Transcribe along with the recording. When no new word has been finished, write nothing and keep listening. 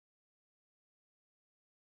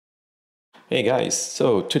Hey guys,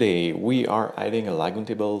 so today we are adding a Lagun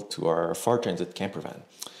table to our Far Transit camper van.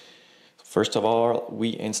 First of all,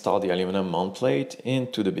 we install the aluminum mount plate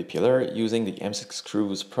into the B-pillar using the M6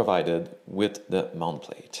 screws provided with the mount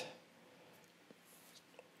plate.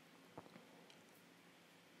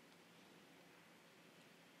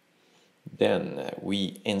 Then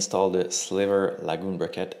we install the Sliver Lagun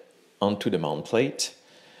bracket onto the mount plate.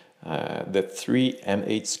 The three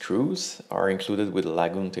M8 screws are included with the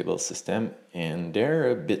Lagun Table system and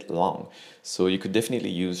they're a bit long, so you could definitely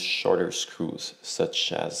use shorter screws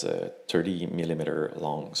such as 30mm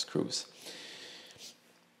long screws.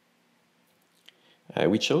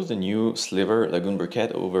 We chose the new Sliver Lagun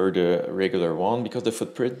bracket over the regular one because the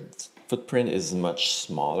footprint is much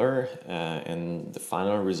smaller and the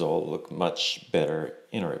final result look much better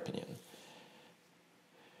in our opinion.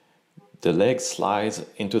 The leg slides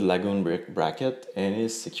into the Lagun bracket and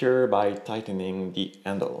is secure by tightening the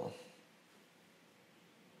handle.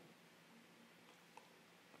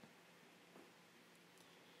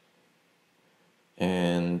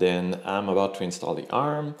 And then I'm about to install the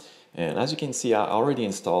arm, and as you can see I already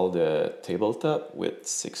installed the tabletop with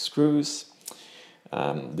 6 screws.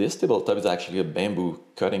 This tabletop is actually a bamboo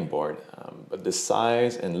cutting board, but the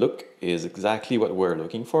size and look is exactly what we're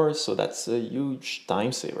looking for, so that's a huge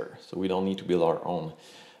time saver, so we don't need to build our own.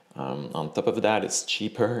 On top of that, it's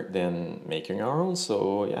cheaper than making our own,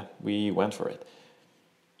 so yeah, we went for it.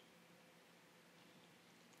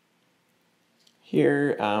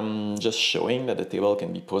 Here I'm just showing that the table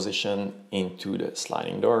can be positioned into the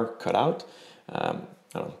sliding door cutout.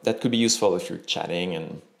 That could be useful if you're chatting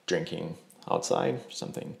and drinking outside or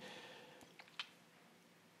something.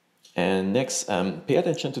 And next, pay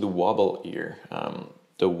attention to the wobble here.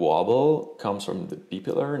 The wobble comes from the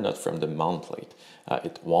B-pillar, not from the mount plate.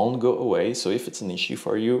 It won't go away, so if it's an issue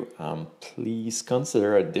for you, please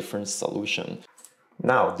consider a different solution.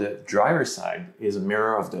 Now, the driver's side is a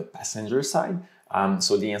mirror of the passenger side,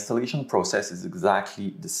 so the installation process is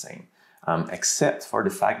exactly the same, except for the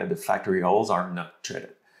fact that the factory holes are not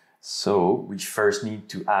threaded. So we first need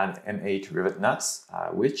to add M8 rivet nuts,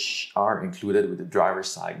 which are included with the driver's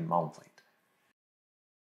side mount plate.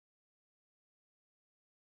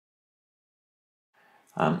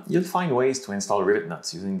 You'll find ways to install rivet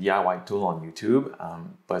nuts using the DIY tool on YouTube,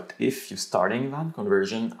 but if you're starting van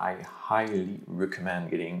conversion, I highly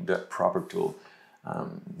recommend getting the proper tool.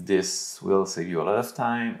 This will save you a lot of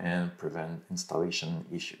time and prevent installation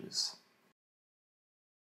issues.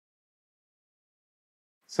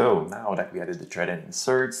 So now that we added the threaded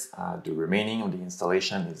inserts, the remaining of the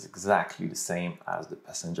installation is exactly the same as the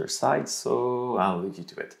passenger side, so I'll leave you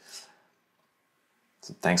to it.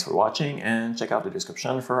 So thanks for watching and check out the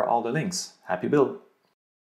description for all the links. Happy build!